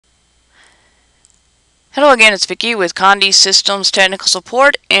Hello again, it's Vicki with Condi Systems Technical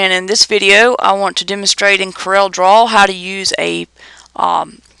Support, and in this video I want to demonstrate in CorelDRAW how to use a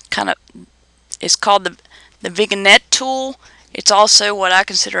it's called the vignette tool. It's also what I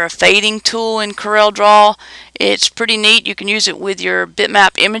consider a fading tool in CorelDRAW. It's pretty neat. You can use it with your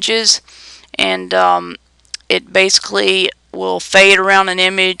bitmap images, and it basically will fade around an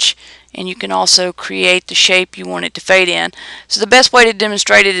image, and you can also create the shape you want it to fade in. So the best way to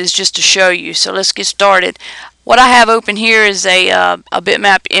demonstrate it is just to show you. So let's get started. What I have open here is a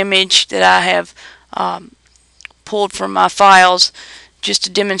bitmap image that I have pulled from my files just to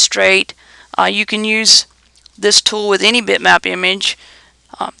demonstrate. You can use this tool with any bitmap image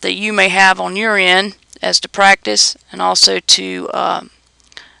that you may have on your end as to practice, and also to I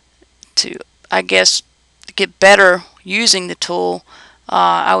guess get better using the tool.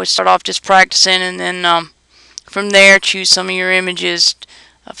 I would start off just practicing, and then from there choose some of your images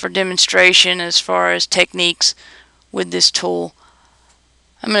for demonstration as far as techniques with this tool.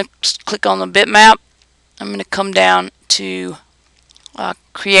 I'm going to click on the bitmap. I'm going to come down to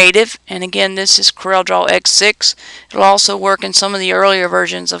Creative, and again this is CorelDRAW X6. It'll also work in some of the earlier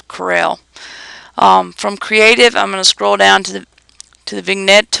versions of Corel. From Creative, I'm going to scroll down to the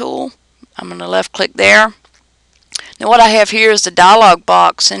Vignette tool. I'm going to left click there. Now what I have here is the dialog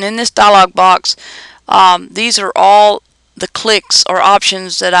box, and in this dialog box these are all the clicks or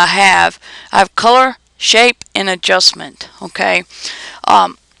options that I have. I have color, shape, and adjustment. Okay,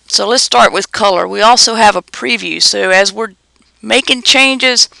 so let's start with color. We also have a preview, so as we're making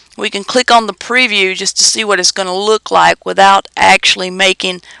changes we can click on the preview just to see what it's going to look like without actually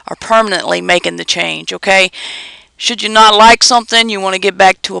making or permanently making the change. Okay, should you not like something, you want to get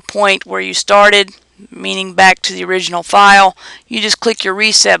back to a point where you started, meaning back to the original file, you just click your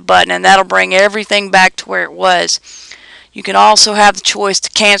reset button and that'll bring everything back to where it was. You can also have the choice to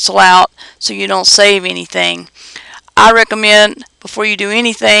cancel out so you don't save anything. I recommend before you do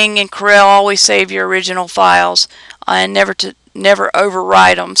anything in Corel, always save your original files and never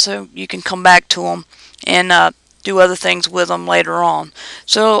overwrite them, so you can come back to them and do other things with them later on.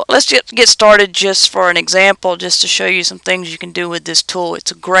 So let's get started just for an example, just to show you some things you can do with this tool.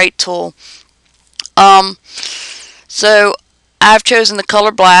 It's a great tool. So I've chosen the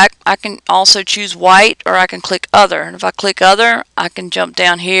color black. I can also choose white, or I can click other, and if I click other I can jump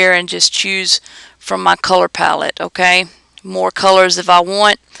down here and just choose from my color palette. Okay, more colors if I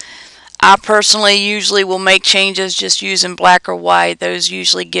want. I personally usually will make changes just using black or white. Those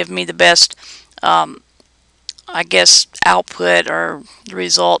usually give me the best I guess output or the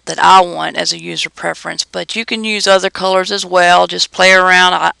result that I want as a user preference, but you can use other colors as well. Just play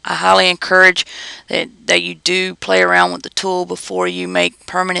around. I highly encourage that you do play around with the tool before you make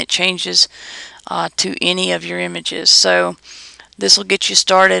permanent changes to any of your images. So this will get you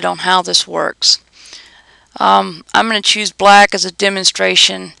started on how this works. I'm going to choose black as a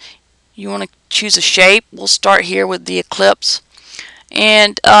demonstration. You want to choose a shape. We'll start here with the ellipse.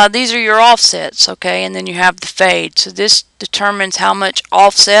 And these are your offsets, okay, and then you have the fade. So this determines how much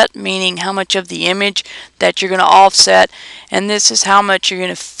offset, meaning how much of the image that you're going to offset, and this is how much you're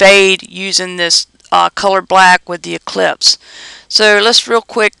going to fade using this color black with the ellipse. So let's real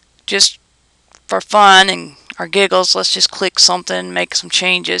quick, just for fun and our giggles, let's just click something and make some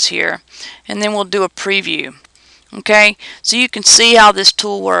changes here, and then we'll do a preview. Okay, so you can see how this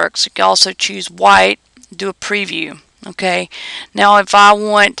tool works. You can also choose white, do a preview. Okay, now if I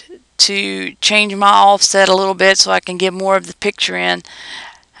want to change my offset a little bit so I can get more of the picture in,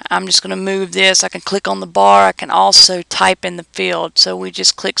 I'm just going to move this. I can click on the bar. I can also type in the field. So we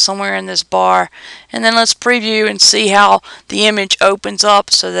just click somewhere in this bar, and then let's preview and see how the image opens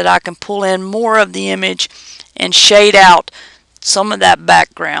up so that I can pull in more of the image and shade out some of that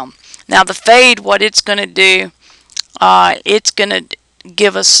background. Now the fade, what it's going to do, it's going to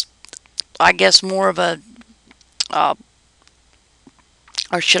give us, I guess, more of a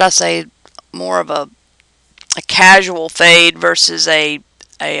or should I say more of a casual fade versus a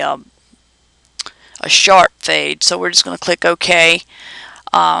sharp fade. So we're just going to click OK.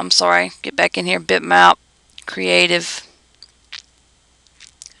 I'm sorry, get back in here, bitmap, creative,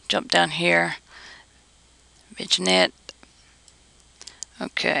 jump down here, vignette.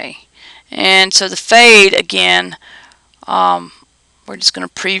 Okay, and so the fade again, we're just going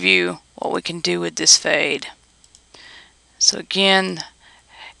to preview what we can do with this fade. So again,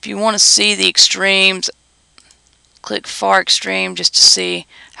 if you want to see the extremes, click far extreme just to see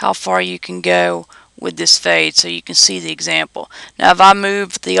how far you can go with this fade, so you can see the example. Now if I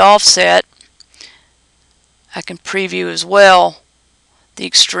move the offset, I can preview as well the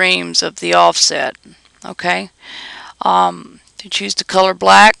extremes of the offset. Okay, to choose the color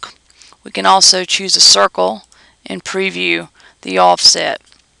black, we We can also choose a circle and preview the offset.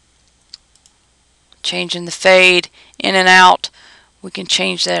 Changing the fade in and out, we can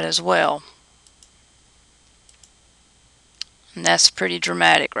change that as well. And that's pretty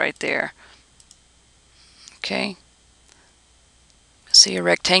dramatic right there. Okay. See a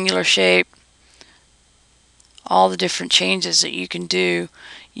rectangular shape. All the different changes that you can do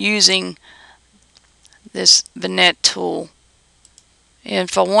using this vignette tool. And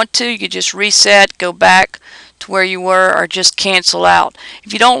if I want to, you could just reset, go back to where you were, or just cancel out.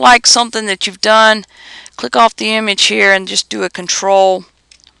 If you don't like something that you've done, click off the image here and just do a Control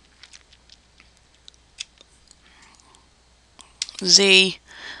Z.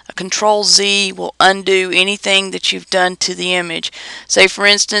 A Control Z will undo anything that you've done to the image. Say for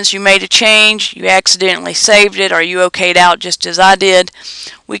instance you made a change, you accidentally saved it, or you okayed out just as I did.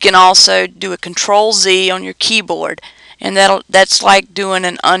 We can also do a Control Z on your keyboard, and that's like doing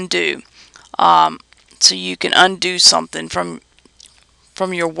an undo. So you can undo something from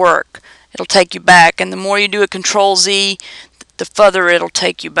your work. It'll take you back, and the more you do a Control Z, the further it'll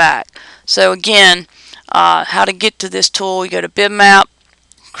take you back. So again, how to get to this tool: you go to Bitmap,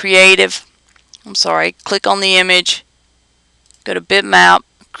 Creative, click on the image, go to Bitmap,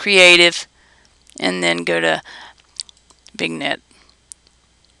 Creative, and then go to Vignette.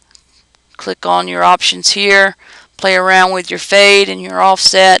 Click on your options here, play around with your fade and your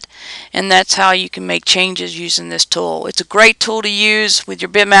offset, and that's how you can make changes using this tool. It's a great tool to use with your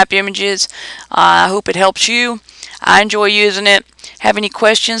bitmap images. I hope it helps you. I enjoy using it. Have any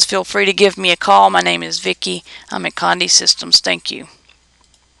questions, feel free to give me a call. My name is Vicki. I'm at Conde Systems. Thank you.